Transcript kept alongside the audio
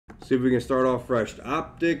See if we can start off fresh.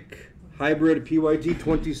 Optic Hybrid PYT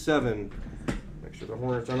 27. Make sure the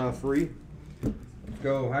Hornets are not free. Let's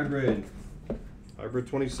go, Hybrid. Hybrid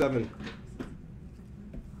 27.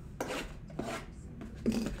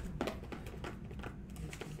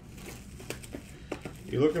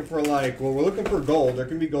 You're looking for like, well, we're looking for gold. There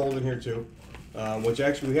can be gold in here too. Which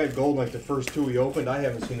actually we had gold like the first two we opened. I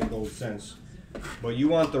haven't seen the gold since. But you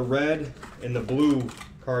want the red and the blue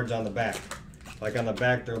cards on the back. Like on the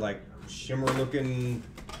back, they're like shimmer looking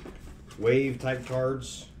wave type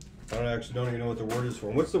cards. I don't even know what the word is for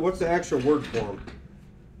them. What's the actual word for them?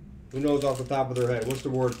 Who knows off the top of their head? What's the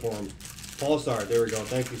word for them? Pulsar. There we go.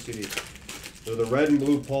 Thank you, CD. So the red and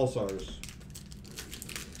blue pulsars.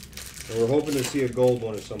 And we're hoping to see a gold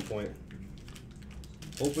one at some point.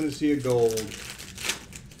 Hoping to see a gold.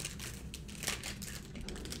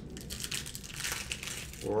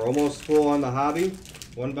 We're almost full on the hobby.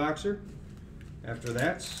 One boxer. After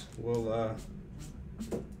that, we'll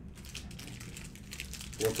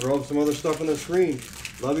throw up some other stuff on the screen.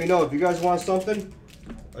 Let me know if you guys want something.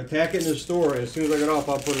 Attack it in the store. As soon as I get off,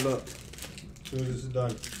 I'll put it up. As soon as this is done.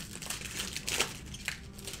 It's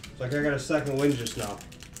like I got a second win just now.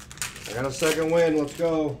 I got a second win. Let's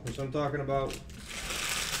go. That's what I'm talking about.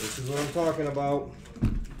 This is what I'm talking about.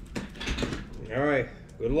 All right.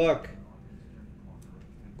 Good luck.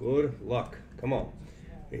 Good luck. Come on.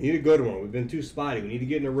 We need a good one. We've been too spotty. We need to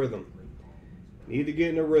get in a rhythm. Need to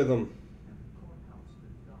get in a rhythm.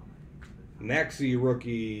 Maxi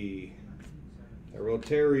rookie. Tyrell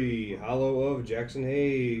Terry. Hollow of Jackson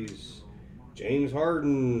Hayes. James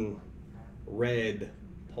Harden. Red.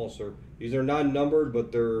 Pulsar. These are not numbered,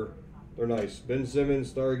 but they're nice. Ben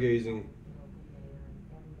Simmons. Stargazing.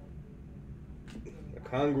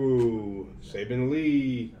 Okongwu. Saban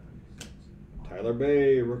Lee. Tyler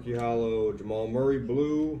Bay, rookie hollow, Jamal Murray,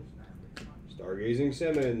 blue, Stargazing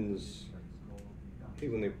Simmons. I hate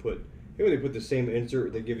when they put the same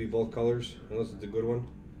insert, they give you both colors, unless it's a good one.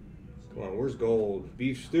 Come on, where's gold?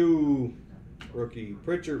 Beef Stew, rookie,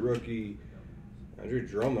 Pritchard, rookie, Andre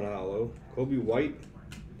Drummond hollow, Kobe White,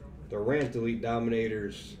 Durant Elite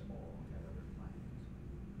Dominators.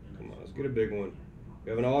 Come on, let's get a big one.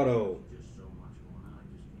 We have an auto.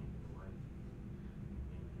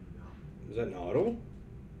 Is that an auto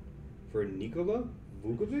for Nikola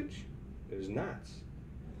Vukovic? It is not.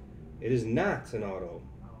 It is not an auto.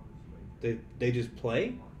 They just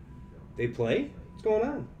play? They play? What's going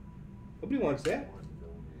on? Nobody wants that.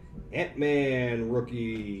 Ant-Man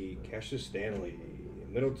rookie, Cassius Stanley,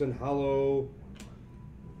 Middleton hollow,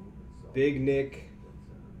 Big Nick.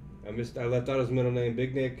 I left out his middle name.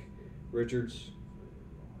 Big Nick Richards.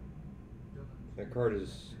 That card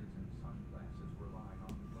is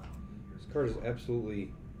absolutely.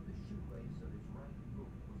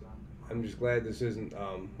 I'm just glad this isn't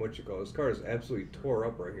what you call it. This card is absolutely tore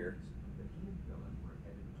up right here.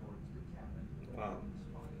 Wow,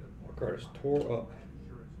 that card is tore up.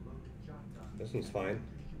 This one's fine.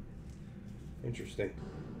 Interesting.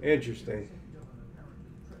 Interesting.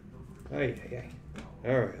 Hey.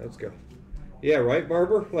 All right, let's go. Yeah, right,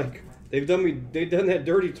 Barber. Like they've done that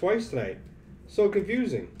dirty twice tonight. So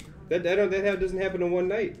confusing. That doesn't happen in one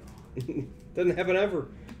night. Doesn't happen ever.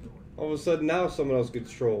 All of a sudden now someone else gets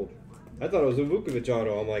trolled. I thought it was a Vukovic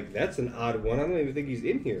auto. I'm like, that's an odd one. I don't even think he's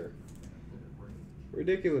in here.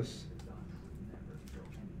 Ridiculous.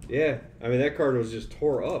 Yeah, I mean that card was just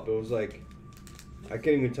tore up. It was like, I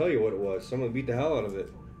can't even tell you what it was. Someone beat the hell out of it.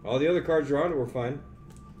 All the other cards around it were fine.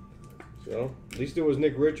 So at least it was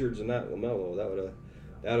Nick Richards and not LaMelo. That would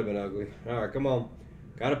have been ugly. All right, come on.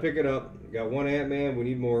 Gotta pick it up. We got one Ant-Man. We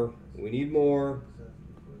need more. We need more.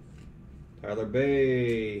 Tyler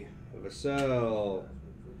Bay, Vassell,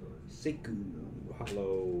 Sekou,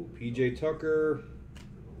 hollow, PJ Tucker,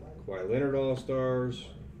 Kawhi Leonard All-Stars.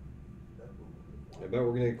 I bet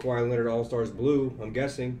we're going to get Kawhi Leonard All-Stars blue, I'm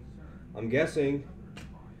guessing.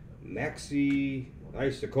 Maxi,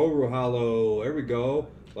 nice, Okongwu hollow, there we go.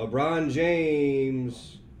 LeBron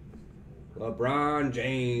James,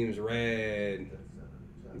 red.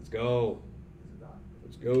 Let's go.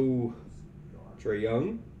 Trae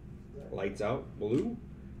Young. Lights out, blue.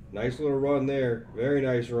 Nice little run there. Very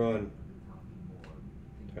nice run.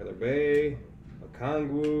 Tyler Bay,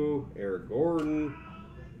 Okongwu, Eric Gordon.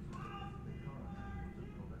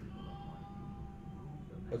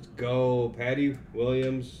 Let's go. Patty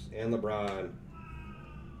Williams and LeBron.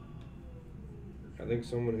 I think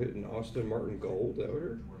someone hit an Austin Martin gold. That would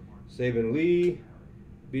hurt. Saban Lee,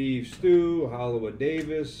 Beef Stew, Hollywood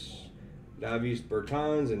Davis, Davis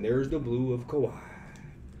Bertans, and there's the blue of Kawhi.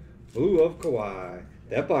 Blue of Kawhi.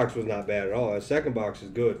 That box was not bad at all. That second box is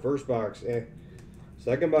good. First box,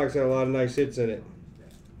 Second box had a lot of nice hits in it.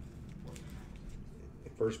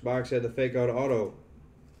 First box had the fake out auto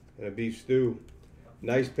and a beef stew.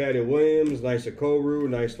 Nice Patty Williams, nice Okoro,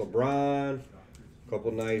 nice LeBron, a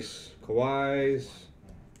couple nice Kawhis.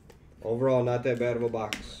 Overall, not that bad of a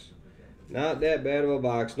box. Not that bad of a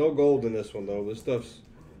box. No gold in this one though. This stuff's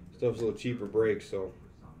a little cheaper break, so.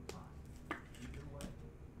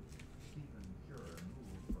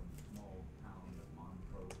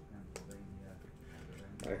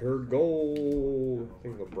 I heard gold. I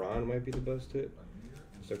think LeBron might be the best hit.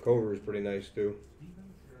 So Okoro is pretty nice too.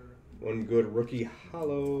 One good rookie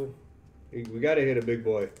hollow. We got to hit a big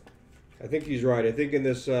boy. I think he's right. I think in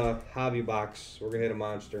this hobby box, we're going to hit a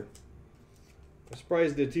monster. I'm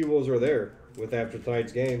surprised the T-Wolves are there with after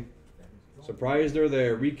tonight's game. Surprised they're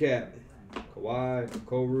there. Recap. Kawhi,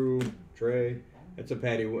 Okoro, Trey. That's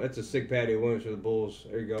a sick Patty Williams for the Bulls.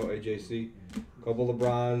 There you go, AJC. Couple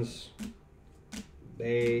LeBrons.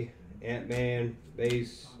 Bay, Ant-Man,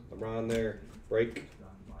 base, LeBron there. Break.